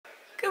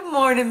Good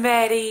morning,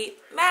 Maddie.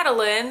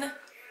 Madeline.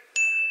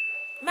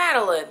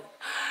 Madeline.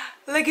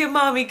 Look at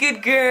mommy.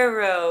 Good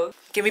girl.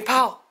 Give me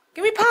paw.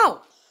 Give me paw.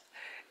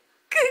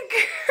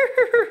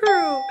 Good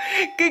girl.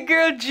 Good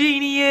girl,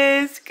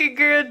 genius. Good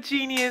girl,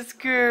 genius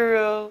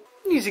girl.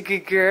 You're a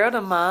good girl to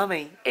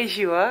mommy. As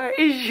you are.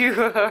 As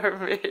you are,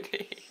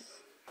 Maddie.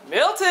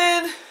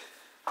 Milton.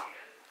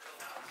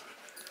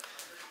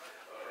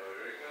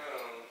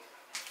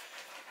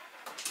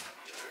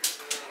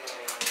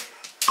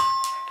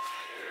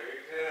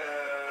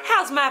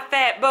 How's my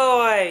fat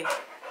boy?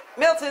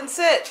 Milton,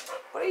 sit.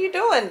 What are you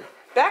doing?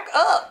 Back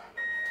up.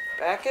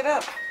 Back it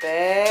up.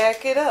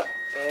 Back it up.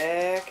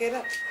 Back it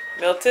up.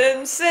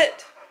 Milton,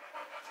 sit.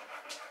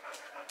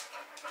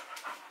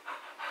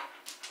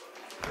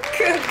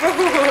 Good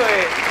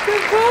boy.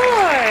 Good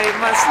boy.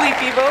 My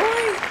sleepy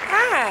boy.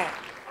 Hi.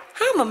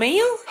 Hi,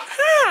 Mamil.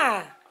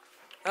 Hi.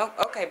 Oh,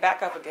 okay,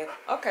 back up again.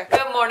 Okay.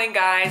 Good morning,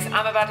 guys.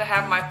 I'm about to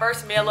have my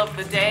first meal of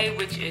the day,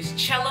 which is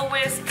Cello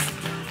Wisps.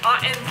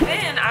 And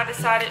then I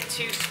decided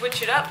to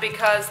switch it up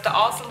because the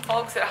awesome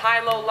folks at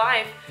HiLo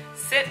Life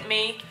sent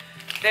me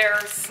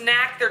their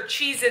snack, their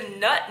cheese and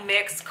nut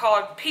mix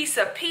called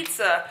Pizza,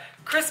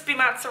 crispy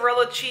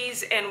mozzarella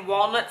cheese and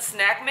walnut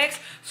snack mix.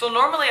 So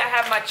normally I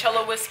have my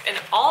Cello Wisp and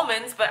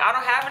almonds, but I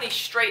don't have any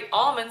straight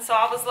almonds, so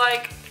I was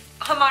like,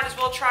 I might as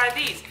well try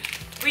these.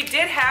 We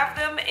did have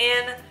them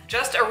in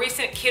just a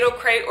recent keto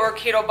crate or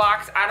keto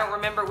box. I don't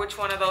remember which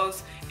one of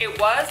those it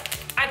was.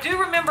 I do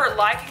remember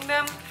liking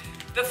them.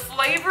 The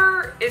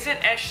flavor isn't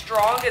as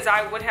strong as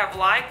I would have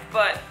liked,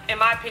 but in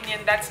my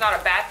opinion, that's not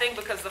a bad thing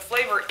because the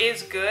flavor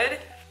is good.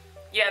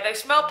 Yeah, they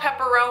smell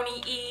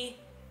pepperoni-y.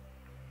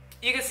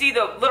 You can see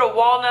the little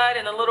walnut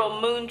and the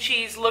little moon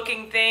cheese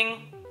looking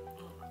thing.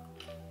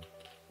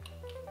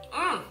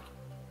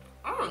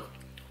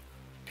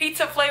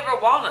 Pizza flavor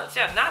walnuts,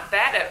 yeah, not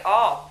bad at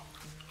all.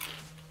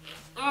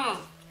 And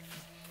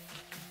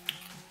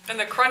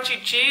the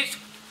crunchy cheese,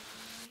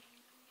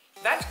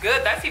 that's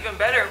good, that's even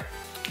better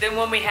than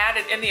when we had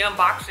it in the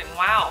unboxing.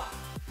 Wow,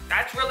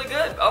 that's really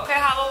good. Okay,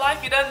 HiLo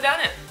Life, you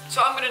done it.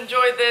 So I'm gonna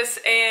enjoy this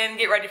and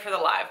get ready for the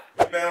live.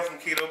 Rebound from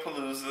Keto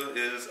Palooza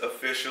is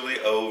officially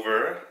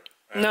over.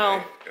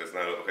 No. It's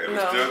not okay.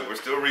 No. We're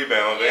still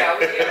rebounding. Yeah,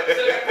 we still got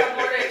a couple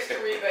more days to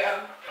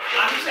rebound.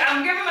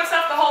 I'm giving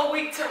myself the whole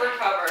week to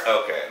recover.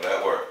 Okay,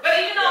 that works. But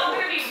even though I'm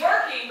gonna be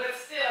working, but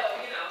still,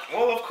 you know.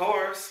 Well, of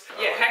course.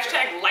 Yeah,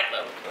 hashtag light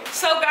level.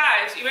 So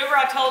guys, you remember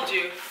I told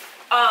you,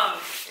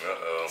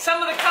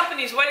 some of the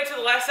companies waited till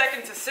the last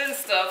second to send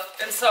stuff,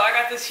 and so I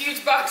got this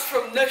huge box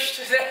from Nush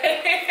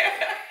today.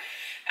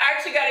 I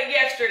actually got it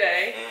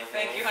yesterday.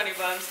 Thank you, honey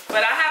buns.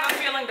 But I have a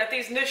feeling that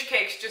these Nush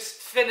cakes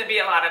just finna be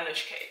a lot of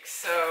Nush cakes.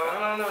 So I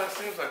don't know. It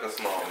seems like a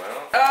small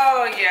amount.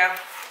 Oh yeah,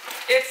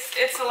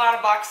 it's a lot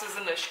of boxes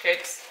of Nush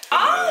cakes.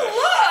 Oh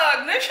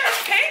look, Nush has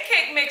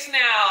pancake mix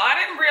now. I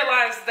didn't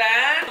realize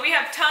that. We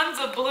have tons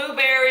of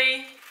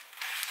blueberry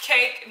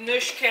cake,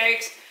 Nush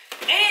cakes.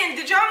 And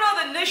did y'all know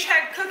that Nush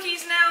had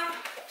cookies now?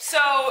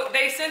 So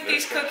they sent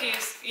these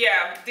cookies,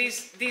 yeah,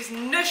 these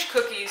Nush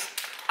cookies.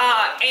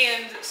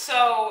 And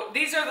so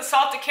these are the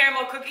salted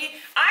caramel cookie.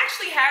 I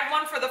actually had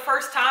one for the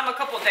first time a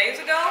couple days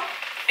ago.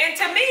 And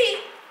to me,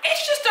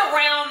 it's just a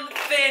round,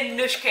 thin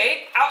Nush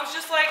cake. I was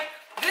just like,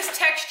 this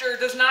texture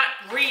does not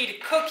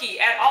read cookie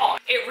at all.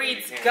 It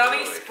reads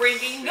gummy,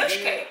 springy Nush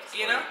cake,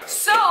 you know?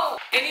 So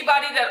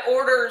anybody that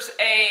orders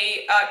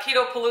a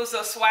Keto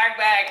Palooza swag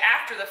bag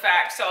after the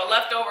fact, so a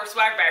leftover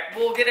swag bag,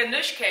 will get a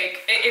Nush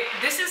cake.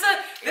 This is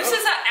a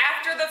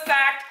after the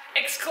fact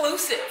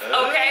exclusive,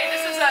 okay?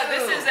 This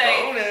is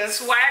a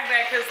swag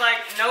bag because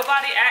like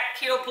nobody at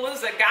Keto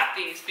Palooza got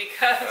these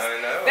because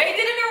they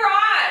didn't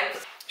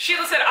arrive.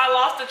 Sheila said, I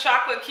lost a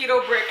chocolate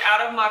keto brick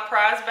out of my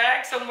prize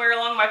bag somewhere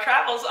along my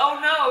travels. Oh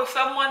no,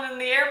 someone in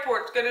the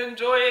airport's gonna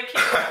enjoy a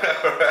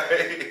keto.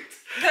 Right.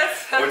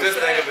 That's well, just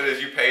think of it as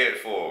you paid it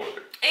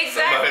forward.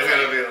 Exactly. Somebody's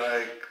gonna be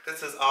like,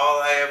 this is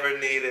all I ever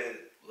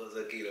needed was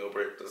a keto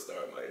brick to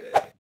start my day.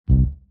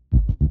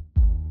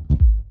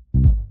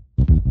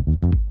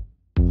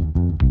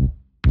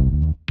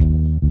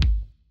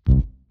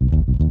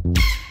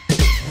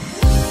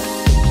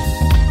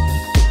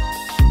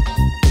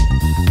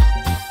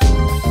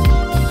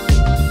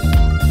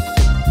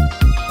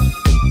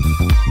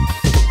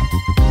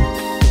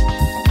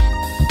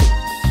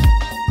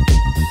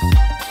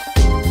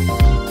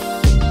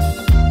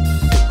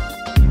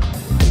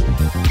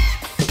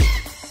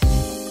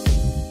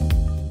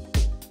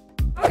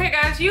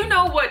 You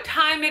know what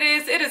time it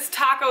is. It is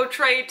taco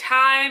tray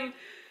time.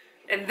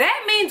 And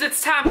that means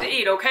it's time to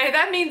eat, okay?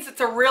 That means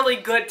it's a really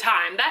good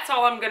time. That's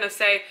all I'm gonna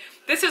say.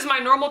 This is my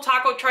normal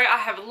taco tray. I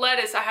have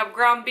lettuce, I have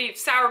ground beef,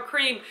 sour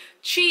cream,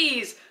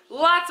 cheese,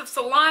 lots of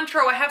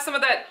cilantro. I have some of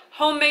that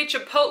homemade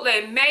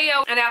chipotle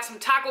mayo, and I have some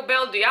Taco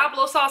Bell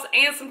Diablo sauce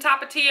and some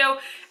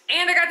Tapatio.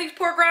 And I got these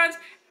pork rinds,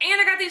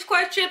 and I got these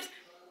Quest chips,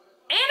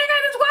 and I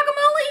got this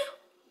guacamole.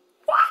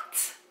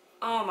 What?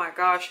 Oh my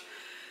gosh.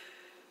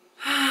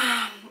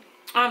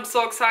 I'm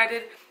so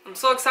excited. I'm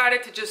so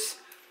excited to just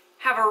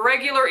have a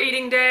regular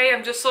eating day.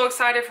 I'm just so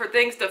excited for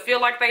things to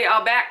feel like they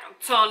are back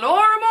to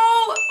normal.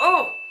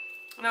 Oh,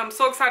 and I'm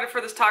so excited for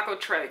this taco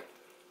tray.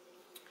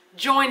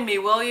 Join me,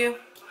 will you?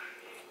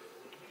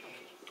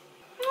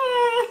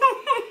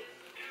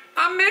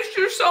 I missed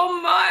you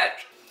so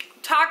much.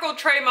 Taco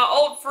tray, my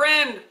old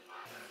friend.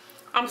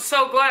 I'm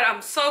so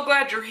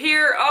glad you're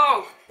here.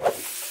 Oh.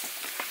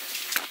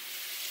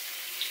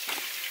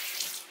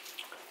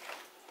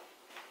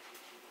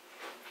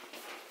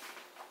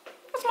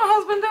 What's my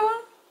husband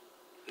doing?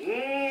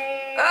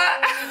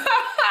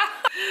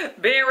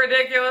 Being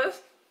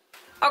ridiculous.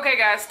 Okay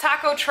guys,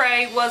 taco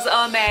tray was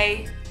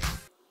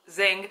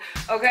amazing.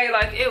 Okay,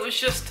 like it was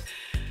just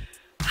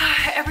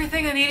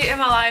everything I needed in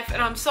my life, and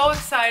I'm so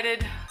excited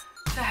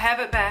to have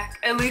it back,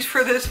 at least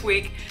for this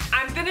week.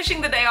 I'm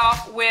finishing the day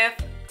off with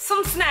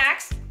some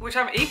snacks, which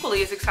I'm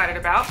equally as excited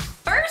about.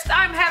 First,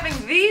 I'm having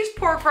these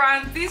pork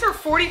rinds. These are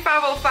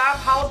 4505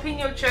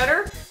 jalapeno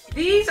cheddar.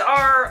 These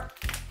are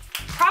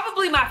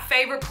probably my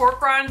favorite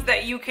pork rinds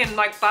that you can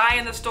like buy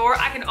in the store.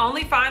 I can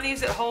only find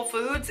these at Whole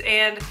Foods,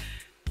 and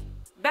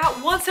about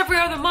once every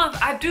other month,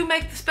 I do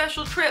make the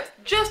special trip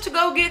just to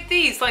go get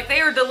these. Like,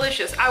 they are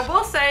delicious. I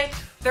will say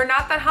they're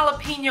not that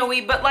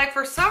jalapeno-y, but like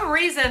for some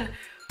reason,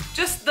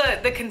 just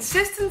the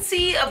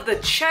consistency of the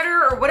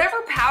cheddar or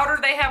whatever powder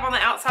they have on the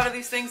outside of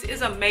these things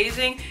is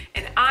amazing,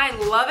 and I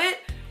love it.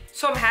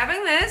 So I'm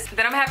having this,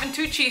 then I'm having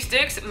 2 cheese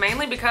sticks,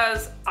 mainly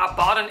because I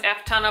bought an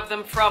F-ton of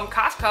them from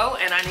Costco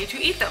and I need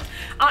to eat them.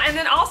 And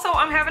then also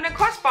I'm having a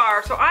Quest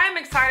bar. So I am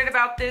excited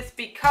about this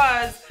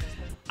because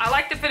I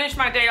like to finish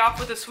my day off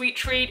with a sweet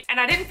treat, and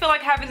I didn't feel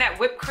like having that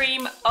whipped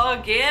cream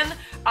again.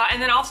 And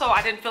then also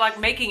I didn't feel like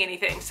making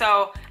anything.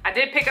 So I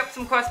did pick up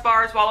some Quest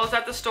bars while I was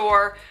at the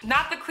store.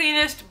 Not the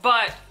cleanest,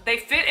 but they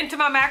fit into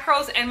my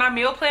macros and my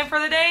meal plan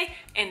for the day,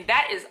 and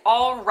that is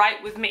all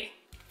right with me.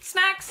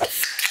 Snacks.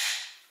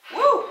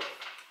 Woo!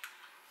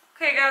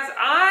 Okay guys,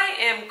 I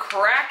am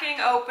cracking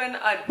open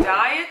a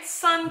Diet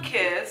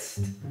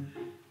Sunkissed.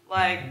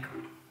 Like,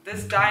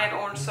 this Diet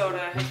Orange Soda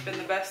has been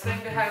the best thing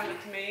to happen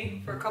to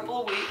me for a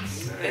couple of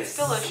weeks. Nice. It's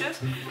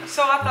delicious.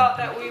 So I thought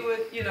that we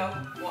would, you know,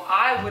 well,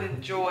 I would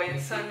enjoy a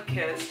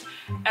Sunkissed,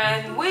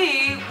 and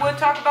we would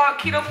talk about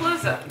Keto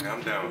Palooza.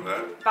 I'm down with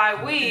that. By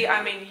we,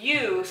 I mean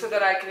you, so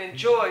that I can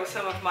enjoy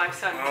some of my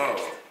Sunkissed.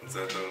 Oh, is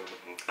that the... Okay.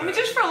 I mean,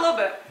 just for a little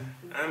bit.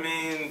 I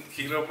mean,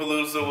 Keto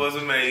Palooza was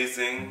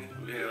amazing.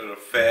 We had a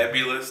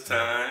fabulous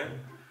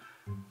time.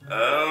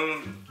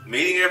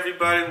 Meeting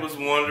everybody was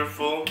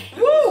wonderful.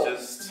 Woo!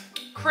 Just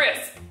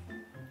crisp.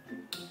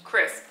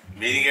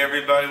 Meeting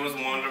everybody was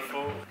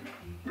wonderful.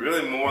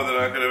 Really more than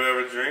I could have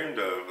ever dreamed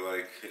of.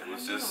 Like, it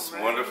was just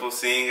wonderful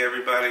seeing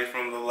everybody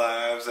from the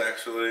lives,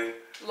 actually.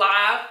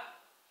 Live?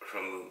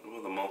 From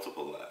the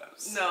multiple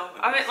lives. No,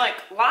 I meant like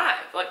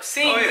live, like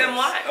seeing them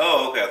live.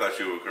 Oh, okay, I thought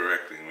you were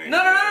correcting me. No.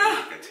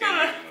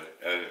 Okay.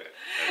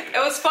 It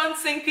was fun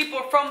seeing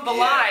people from the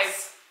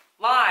live,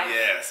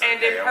 yes,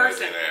 and in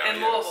person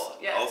in Louisville.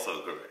 Yes.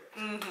 Also correct.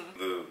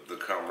 The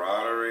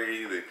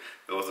camaraderie.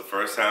 It was the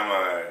first time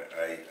I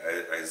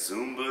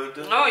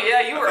Zumba'd. Oh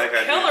yeah, you were a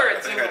killer at Zumba.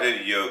 I think I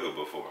did yoga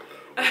before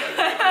though.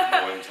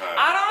 One time.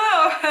 I don't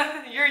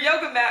know. Your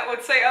yoga mat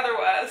would say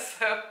otherwise.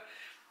 So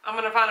I'm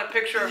gonna find a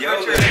picture of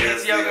yoga Richard and is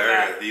his yoga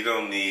mat. You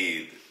don't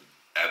need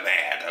a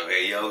mat,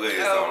 okay? Yoga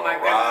is Oh on a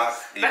rock.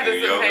 You that do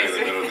is yoga amazing. in the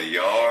middle of the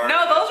yard.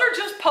 No, those are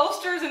just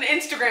posters and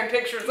Instagram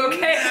pictures, okay?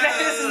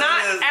 That is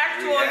not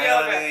actual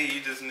reality. yoga.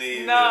 You just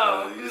need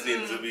No. you just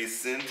need to be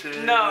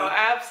centered. No,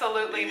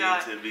 absolutely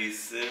not. You need to be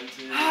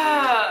centered.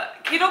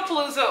 Keto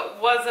Palooza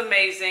was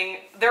amazing.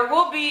 There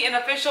will be an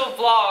official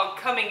vlog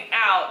coming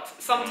out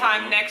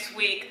sometime next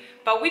week,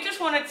 but we just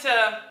wanted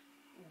to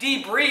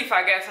debrief,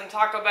 I guess, and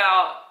talk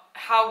about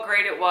how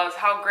great it was,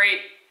 how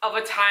great of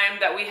a time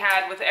that we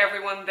had with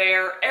everyone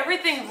there.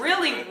 Everything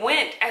really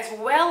went as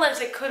well as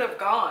it could have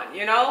gone,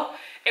 you know?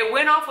 It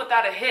went off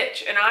without a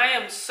hitch, and I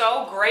am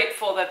so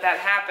grateful that that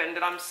happened,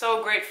 and I'm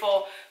so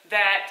grateful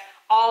that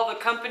all the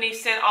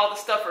companies sent all the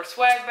stuff for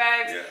swag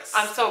bags. Yes.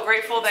 I'm so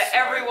grateful that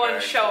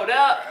everyone showed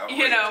up,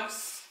 you know?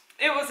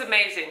 It was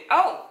amazing.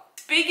 Oh,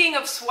 speaking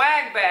of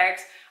swag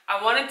bags, I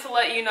wanted to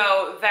let you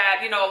know that,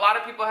 you know, a lot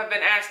of people have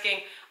been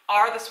asking,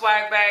 are the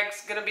swag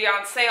bags going to be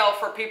on sale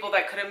for people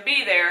that couldn't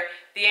be there?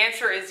 The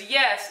answer is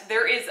yes.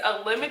 There is a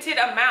limited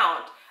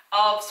amount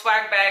of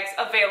swag bags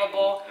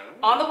available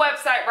on the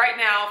website right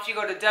now. If you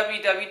go to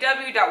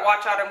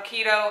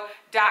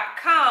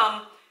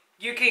www.watchautumnketo.com,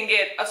 you can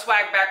get a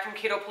swag bag from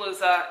Keto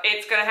Palooza.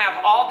 It's going to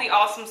have all the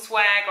awesome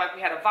swag, like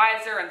we had a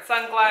visor and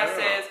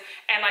sunglasses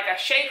and like a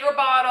shaker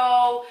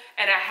bottle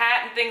and a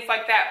hat and things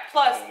like that,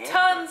 plus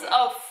tons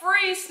of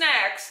free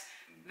snacks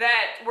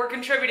that were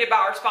contributed by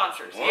our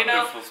sponsors, you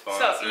know?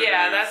 Sponsors. So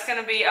yeah, that's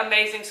gonna be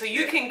amazing. So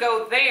you can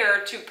go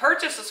there to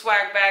purchase a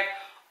swag bag,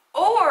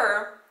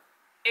 or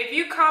if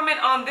you comment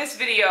on this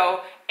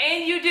video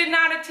and you did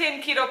not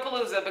attend Keto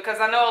Palooza, because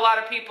I know a lot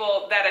of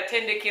people that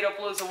attended Keto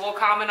Palooza will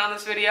comment on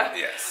this video.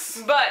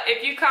 Yes. But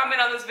if you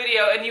comment on this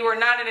video and you are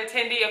not an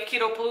attendee of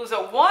Keto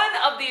Palooza, one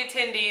of the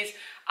attendees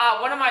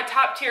one of my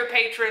top tier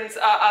patrons,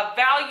 a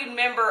valued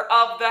member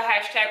of the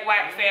hashtag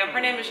Whack Fam.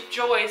 Her name is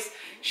Joyce.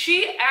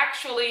 She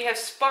actually has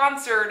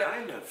sponsored.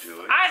 I know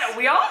Joyce. I know,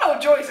 we all know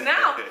Joyce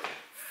now.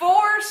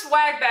 4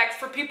 swag bags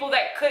for people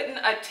that couldn't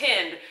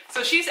attend.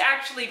 So she's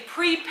actually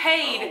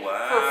prepaid for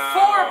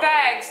 4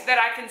 bags that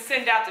I can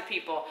send out to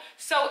people.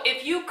 So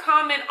if you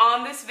comment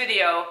on this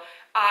video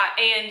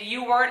and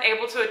you weren't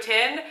able to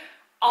attend,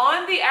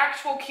 on the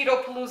actual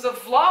Keto Palooza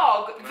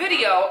vlog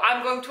video,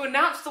 I'm going to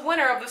announce the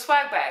winner of the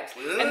swag bags.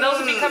 And those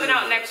will be coming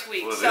out next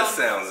week. Well, so, this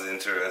sounds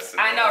interesting.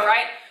 I know,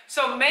 right?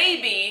 So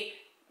maybe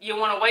you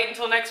want to wait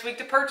until next week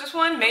to purchase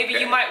one. Maybe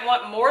you might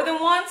want more than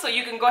one, so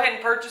you can go ahead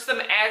and purchase them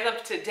as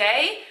of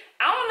today.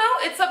 I don't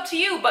know, it's up to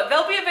you, but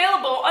they'll be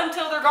available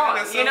until they're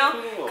gone, you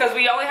know? Because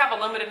we only have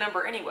a limited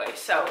number anyway,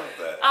 so.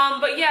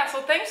 But yeah,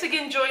 so thanks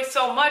again, Joyce,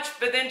 so much,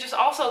 but then just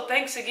also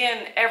thanks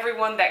again,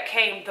 everyone that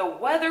came. The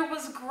weather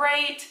was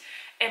great,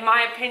 in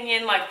my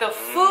opinion, like the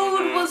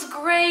food was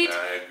great,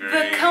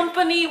 the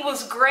company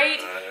was great.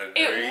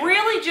 It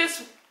really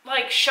just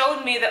like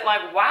showed me that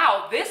like,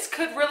 wow, this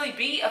could really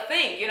be a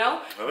thing, you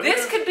know?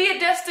 This could be a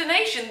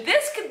destination.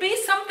 This could be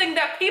something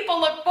that people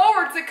look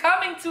forward to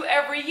coming to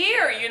every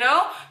year, you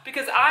know?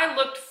 Because I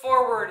looked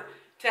forward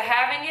to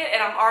having it,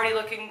 and I'm already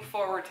looking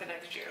forward to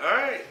next year. All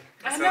right.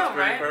 I know,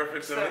 right?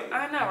 Perfect to me.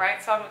 I know,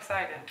 right? So I'm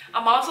excited.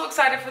 I'm also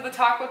excited for the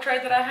taco tray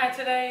that I had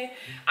today.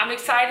 I'm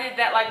excited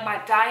that like my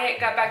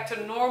diet got back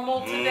to normal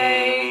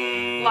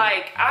today.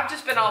 Like I've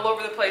just been all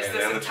over the place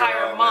this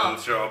entire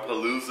month.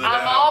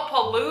 I'm all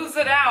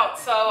paloozed out.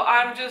 So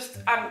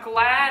I'm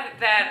glad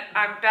that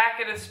I'm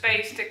back in a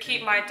space to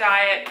keep my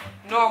diet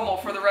normal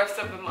for the rest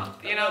of the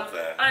month. You know?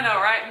 I know,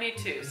 right? Me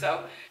too.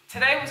 So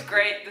today was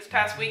great. This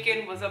past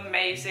weekend was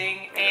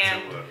amazing,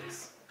 and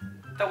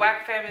the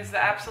Whack Fam is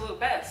the absolute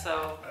best,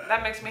 so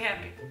that makes me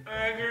happy.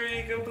 I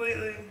agree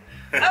completely.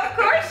 Of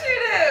course you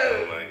do.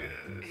 Oh my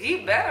gosh.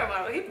 He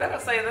better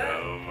say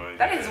that. Oh my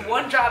That gosh. is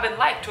one job in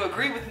life, to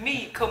agree with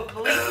me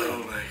completely.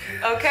 Oh my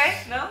gosh. Okay?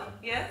 No?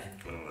 Yes?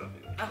 I love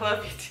you. I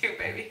love you too,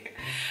 baby.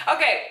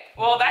 Okay,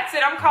 well that's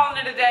it. I'm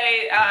calling it a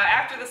day.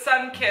 After the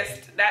sun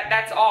kissed,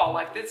 that's all.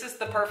 Like this is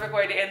the perfect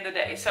way to end the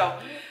day. So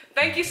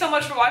thank you so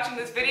much for watching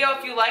this video.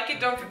 If you like it,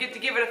 don't forget to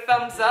give it a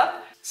thumbs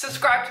up.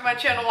 Subscribe to my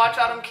channel, Watch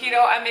Autumn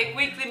Keto. I make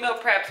weekly meal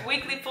preps,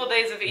 weekly full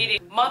days of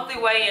eating,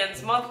 monthly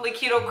weigh-ins, monthly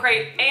keto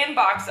crate and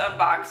box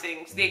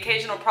unboxings, the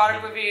occasional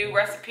product review,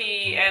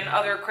 recipe, and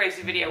other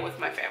crazy video with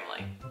my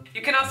family.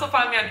 You can also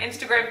find me on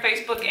Instagram,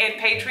 Facebook, and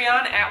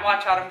Patreon at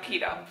Watch Autumn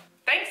Keto.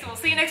 Thanks, and we'll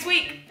see you next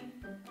week.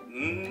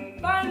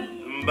 Bye.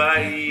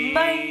 Bye.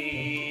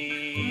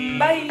 Bye.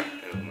 Bye.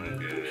 Oh my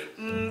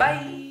goodness.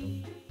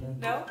 Bye.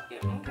 No? Yeah,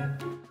 okay.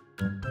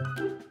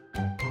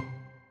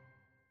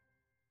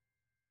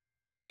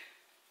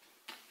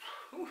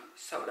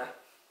 Soda.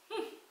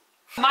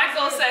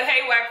 Michael said,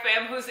 hey Whack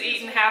Fam, who's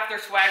eaten half their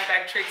swag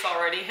bag treats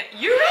already?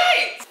 You're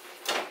right!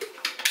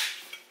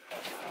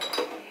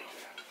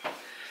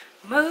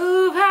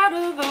 Move out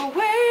of the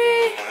way.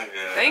 Oh my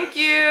God. Thank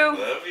you.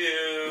 Love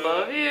you.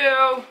 Love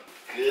you.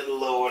 Good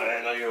Lord,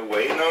 I know you're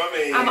waiting on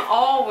me. I'm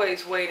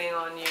always waiting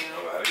on you.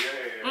 I'm out of your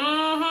hair.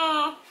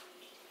 Mm-hmm.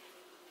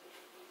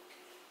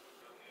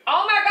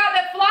 Oh my God,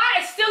 that fly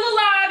is still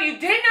alive. You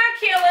did not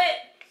kill it.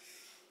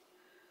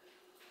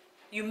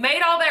 You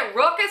made all that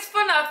ruckus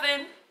for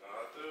nothing.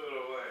 I threw it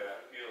away. I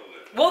killed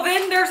it. Well,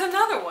 then there's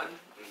another one.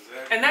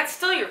 Exactly. And that's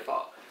still your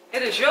fault.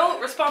 It is your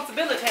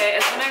responsibility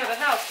as the man of the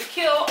house to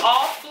kill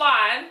all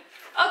flying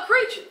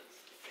creatures.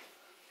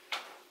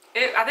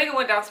 I think it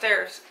went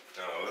downstairs.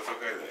 No, that's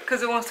okay then.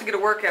 Because it wants to get a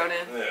workout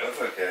in. Yeah,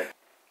 that's okay.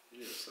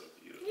 You're so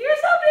beautiful. You're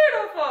so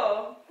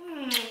beautiful.